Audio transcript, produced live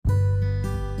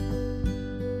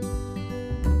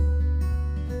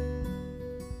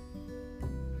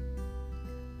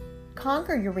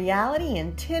Conquer your reality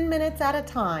in 10 minutes at a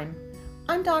time.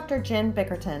 I'm Dr. Jen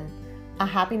Bickerton, a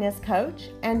happiness coach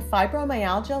and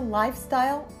fibromyalgia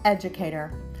lifestyle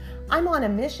educator. I'm on a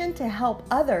mission to help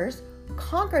others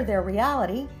conquer their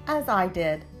reality as I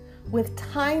did, with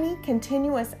tiny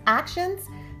continuous actions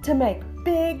to make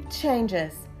big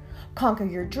changes. Conquer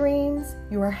your dreams,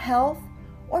 your health,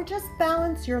 or just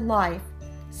balance your life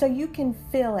so you can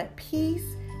feel at peace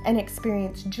and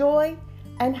experience joy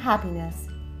and happiness.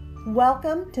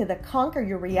 Welcome to the Conquer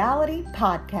Your Reality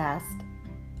podcast.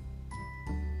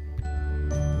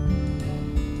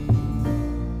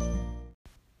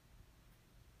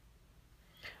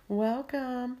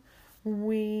 Welcome.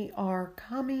 We are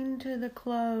coming to the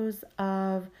close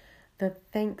of the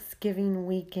Thanksgiving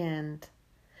weekend.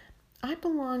 I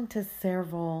belong to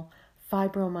several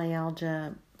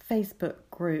fibromyalgia Facebook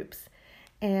groups,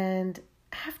 and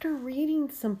after reading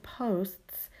some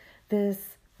posts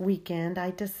this weekend,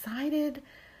 I decided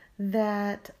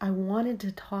that I wanted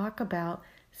to talk about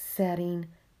setting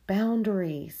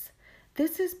boundaries.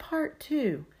 This is part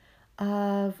 2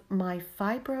 of my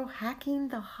Fibro Hacking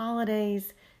the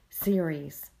Holidays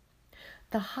series.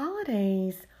 The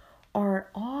holidays are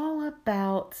all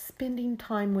about spending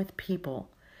time with people,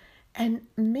 and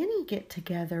many get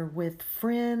together with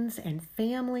friends and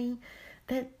family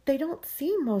that they don't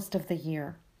see most of the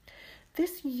year.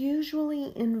 This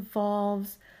usually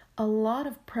involves a lot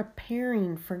of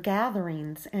preparing for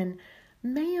gatherings and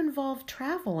may involve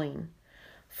traveling.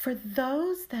 For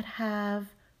those that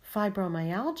have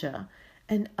fibromyalgia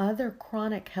and other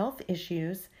chronic health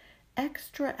issues,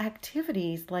 extra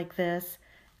activities like this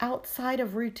outside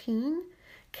of routine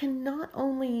can not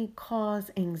only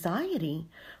cause anxiety,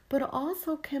 but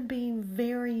also can be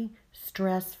very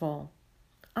stressful.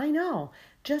 I know,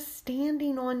 just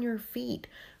standing on your feet,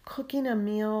 cooking a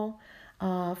meal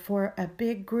for a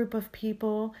big group of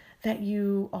people that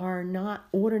you are not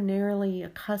ordinarily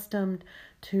accustomed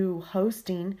to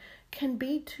hosting can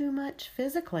be too much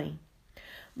physically.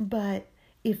 But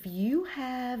if you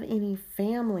have any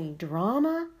family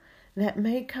drama that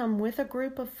may come with a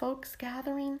group of folks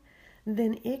gathering,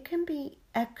 then it can be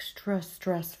extra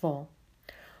stressful.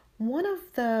 One of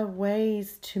the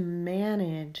ways to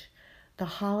manage the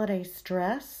holiday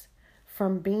stress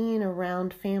from being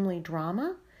around family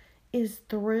drama is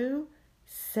through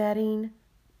setting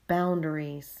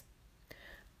boundaries.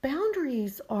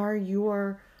 Boundaries are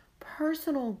your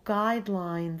personal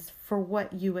guidelines for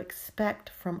what you expect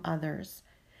from others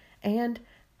and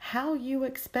how you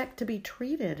expect to be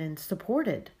treated and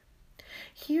supported.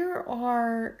 Here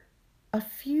are a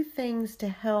few things to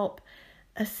help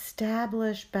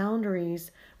establish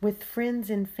boundaries with friends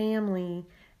and family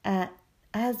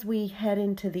as we head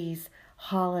into these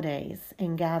holidays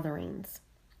and gatherings.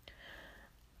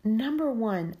 Number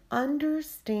 1,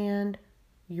 understand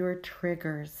your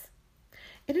triggers.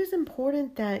 It is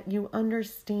important that you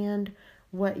understand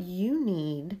what you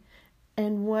need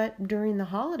and what during the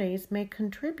holidays may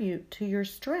contribute to your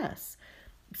stress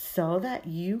so that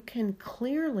you can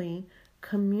clearly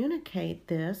communicate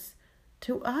this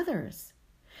to others.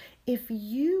 If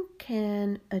you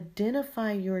can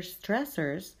identify your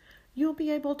stressors, you'll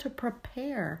be able to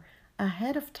prepare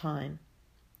ahead of time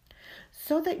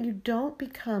so that you don't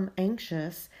become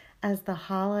anxious as the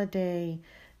holiday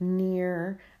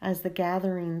near, as the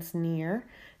gatherings near.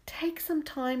 Take some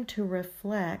time to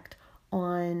reflect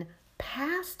on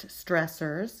past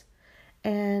stressors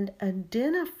and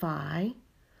identify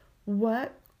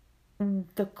what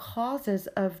the causes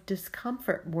of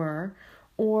discomfort were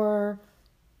or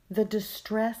the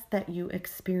distress that you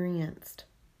experienced.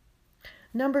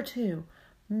 Number 2,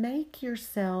 make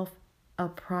yourself a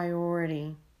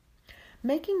priority.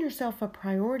 Making yourself a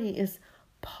priority is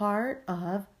part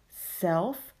of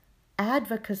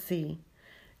self-advocacy.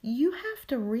 You have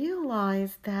to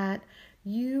realize that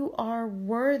you are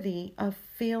worthy of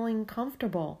feeling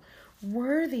comfortable,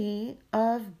 worthy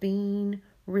of being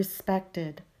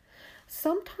respected.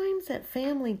 Sometimes at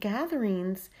family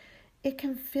gatherings, it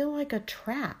can feel like a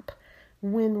trap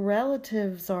when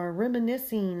relatives are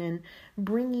reminiscing and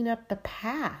bringing up the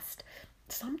past.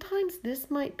 Sometimes this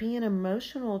might be an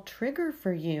emotional trigger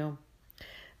for you.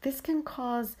 This can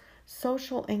cause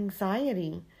social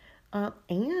anxiety,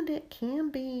 and it can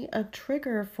be a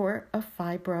trigger for a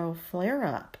fibro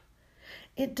flare-up.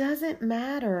 It doesn't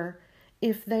matter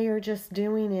if they are just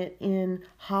doing it in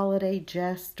holiday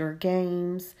jest or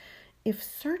games. If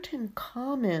certain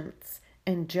comments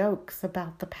and jokes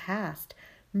about the past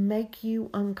make you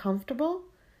uncomfortable,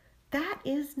 that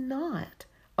is not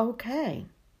okay.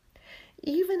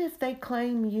 Even if they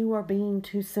claim you are being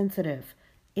too sensitive,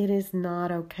 it is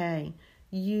not okay.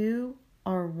 You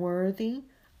are worthy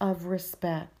of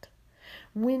respect.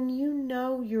 When you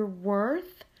know your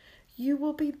worth, you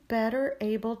will be better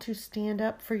able to stand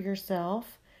up for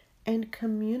yourself and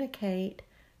communicate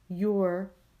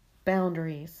your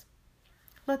boundaries.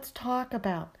 Let's talk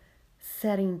about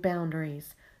setting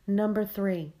boundaries. Number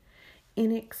 3,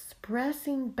 in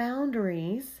expressing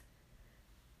boundaries,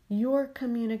 your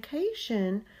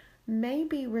communication may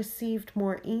be received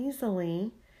more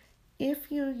easily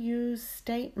if you use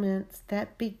statements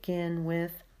that begin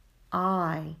with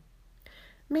I.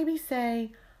 Maybe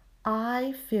say,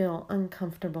 I feel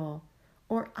uncomfortable,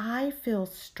 or I feel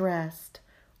stressed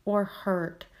or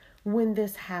hurt when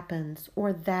this happens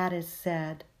or that is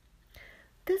said.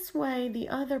 This way, the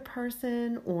other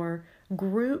person or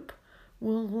group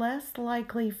will less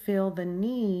likely feel the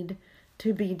need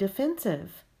to be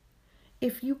defensive.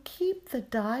 If you keep the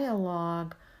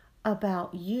dialogue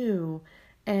about you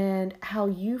and how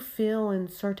you feel in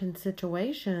certain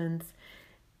situations,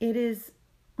 it is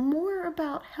more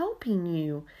about helping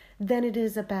you than it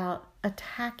is about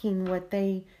attacking what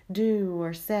they do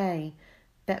or say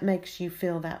that makes you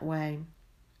feel that way.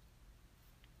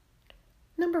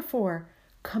 Number 4,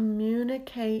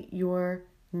 communicate your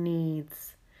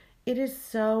needs. It is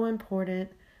so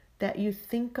important that you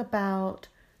think about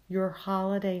your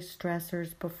holiday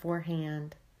stressors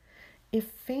beforehand. If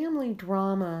family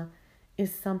drama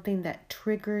is something that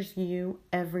triggers you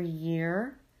every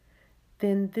year,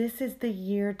 then this is the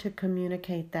year to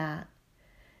communicate that.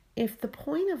 If the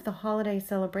point of the holiday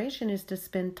celebration is to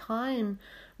spend time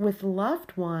with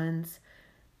loved ones,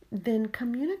 then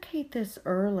communicate this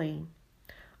early.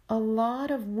 A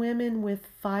lot of women with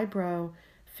fibro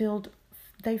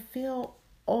feel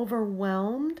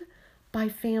overwhelmed by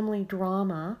family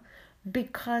drama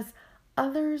because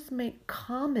others make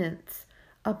comments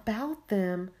about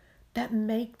them that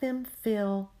make them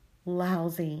feel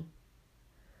lousy.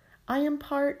 I am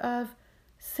part of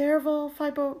several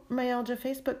fibromyalgia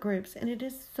Facebook groups, and it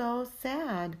is so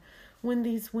sad when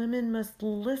these women must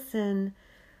listen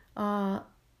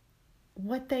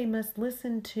what they must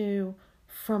listen to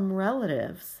from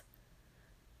relatives.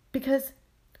 Because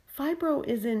fibro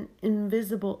is an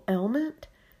invisible ailment,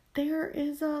 there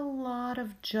is a lot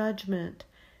of judgment,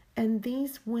 and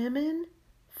these women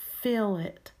feel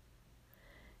it.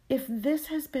 If this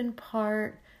has been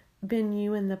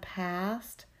you in the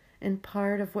past and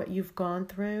part of what you've gone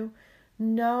through,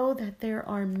 know that there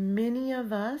are many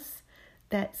of us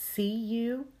that see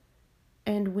you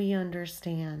and we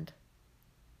understand.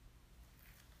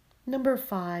 Number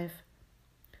 5,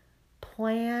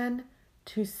 plan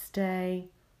to stay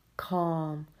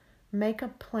calm. Make a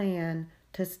plan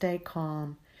to stay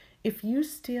calm. If you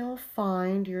still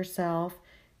find yourself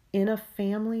in a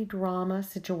family drama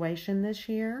situation this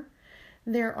year,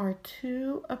 there are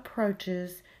 2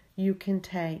 approaches you can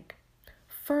take.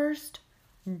 First,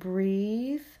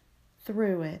 breathe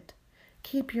through it.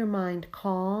 Keep your mind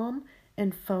calm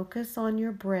and focus on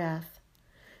your breath.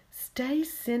 Stay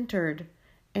centered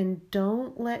and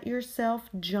don't let yourself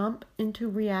jump into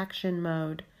reaction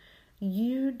mode.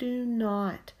 You do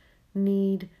not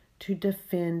need to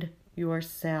defend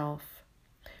yourself.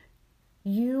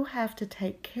 You have to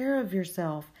take care of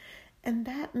yourself, and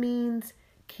that means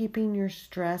keeping your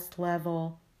stress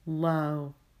level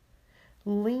low.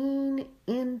 Lean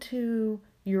into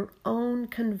your own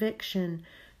conviction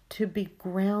to be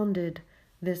grounded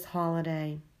this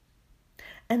holiday.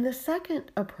 And the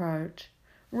second approach,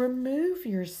 remove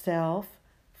yourself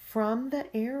from the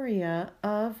area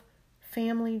of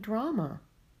family drama.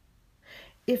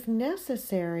 If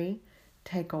necessary,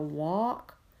 take a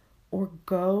walk or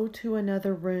go to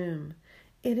another room.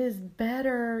 It is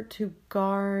better to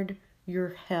guard your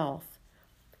health.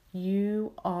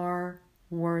 You are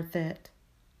worth it.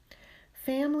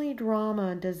 Family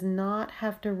drama does not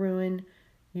have to ruin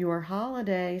your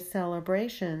holiday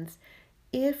celebrations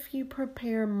if you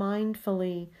prepare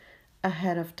mindfully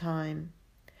ahead of time.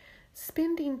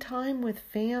 Spending time with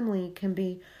family can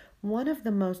be one of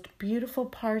the most beautiful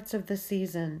parts of the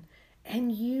season,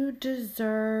 and you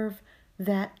deserve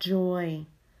that joy.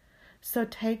 So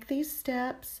take these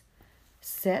steps,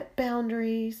 set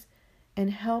boundaries,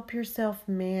 and help yourself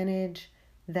manage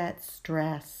that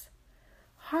stress.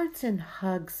 Hearts and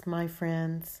hugs, my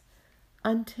friends.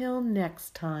 Until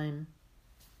next time.